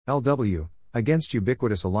LW, Against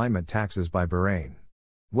Ubiquitous Alignment Taxes by Beren.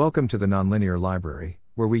 Welcome to the Nonlinear Library,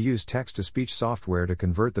 where we use text-to-speech software to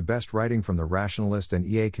convert the best writing from the rationalist and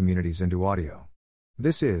EA communities into audio.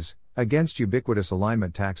 This is Against Ubiquitous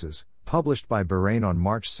Alignment Taxes, published by Beren on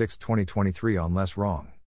March 6, 2023 on Less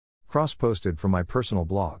Wrong. Cross-posted from my personal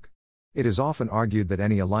blog. It is often argued that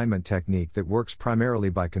any alignment technique that works primarily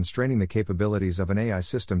by constraining the capabilities of an AI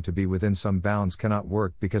system to be within some bounds cannot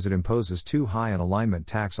work because it imposes too high an alignment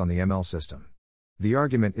tax on the ML system. The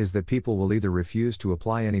argument is that people will either refuse to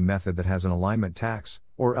apply any method that has an alignment tax,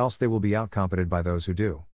 or else they will be outcompeted by those who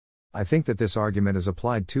do. I think that this argument is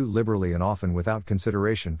applied too liberally and often without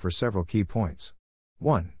consideration for several key points.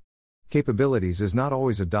 1. Capabilities is not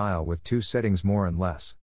always a dial with two settings more and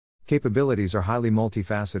less. Capabilities are highly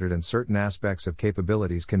multifaceted and certain aspects of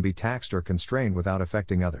capabilities can be taxed or constrained without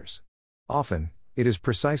affecting others. Often, it is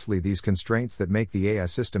precisely these constraints that make the AI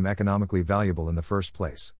system economically valuable in the first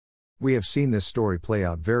place. We have seen this story play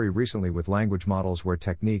out very recently with language models where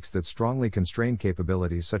techniques that strongly constrain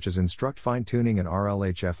capabilities such as instruct fine-tuning and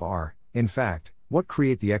RLHF are, in fact, what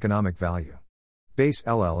create the economic value. Base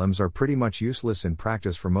LLMs are pretty much useless in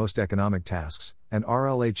practice for most economic tasks, and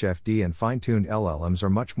RLHFD and fine-tuned LLMs are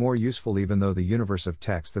much more useful even though the universe of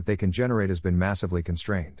text that they can generate has been massively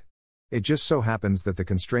constrained. It just so happens that the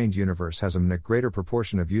constrained universe has a greater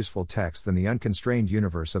proportion of useful text than the unconstrained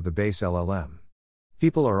universe of the base LLM.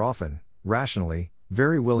 People are often, rationally,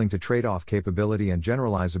 very willing to trade off capability and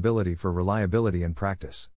generalizability for reliability in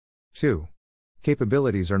practice. 2.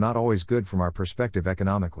 Capabilities are not always good from our perspective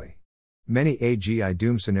economically. Many AGI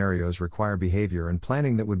doom scenarios require behavior and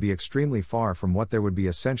planning that would be extremely far from what there would be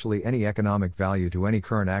essentially any economic value to any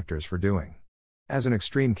current actors for doing. As an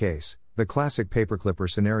extreme case, the classic paperclipper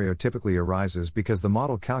scenario typically arises because the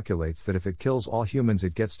model calculates that if it kills all humans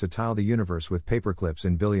it gets to tile the universe with paperclips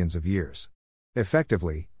in billions of years.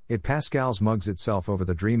 Effectively, it Pascal's mugs itself over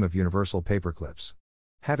the dream of universal paperclips.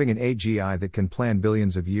 Having an AGI that can plan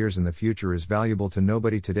billions of years in the future is valuable to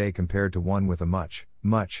nobody today compared to one with a much,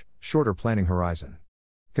 much shorter planning horizon.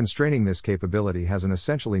 Constraining this capability has an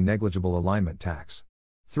essentially negligible alignment tax.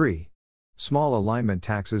 3. Small alignment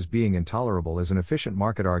taxes being intolerable is an efficient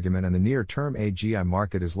market argument, and the near-term AGI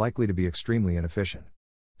market is likely to be extremely inefficient.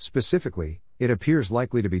 Specifically, it appears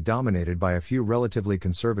likely to be dominated by a few relatively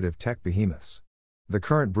conservative tech behemoths. The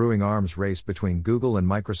current brewing arms race between Google and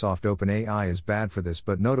Microsoft OpenAI is bad for this,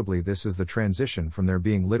 but notably this is the transition from there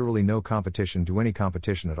being literally no competition to any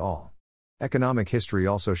competition at all. Economic history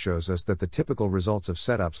also shows us that the typical results of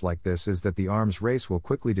setups like this is that the arms race will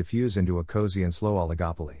quickly diffuse into a cozy and slow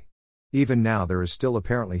oligopoly. Even now there is still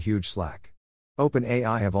apparently huge slack.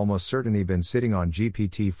 OpenAI have almost certainly been sitting on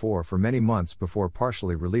GPT-4 for many months before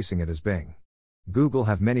partially releasing it as Bing. Google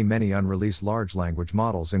have many unreleased large language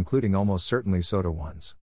models, including almost certainly SOTA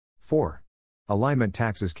ones. 4. Alignment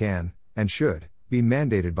taxes can, and should, be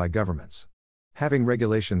mandated by governments. Having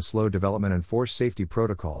regulations slow development and force safety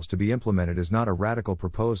protocols to be implemented is not a radical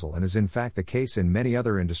proposal and is in fact the case in many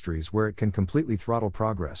other industries where it can completely throttle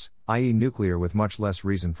progress, i.e. nuclear, with much less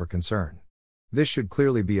reason for concern. This should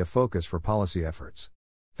clearly be a focus for policy efforts.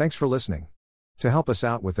 Thanks for listening. To help us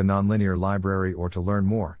out with the Nonlinear Library or to learn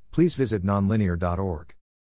more, please visit nonlinear.org.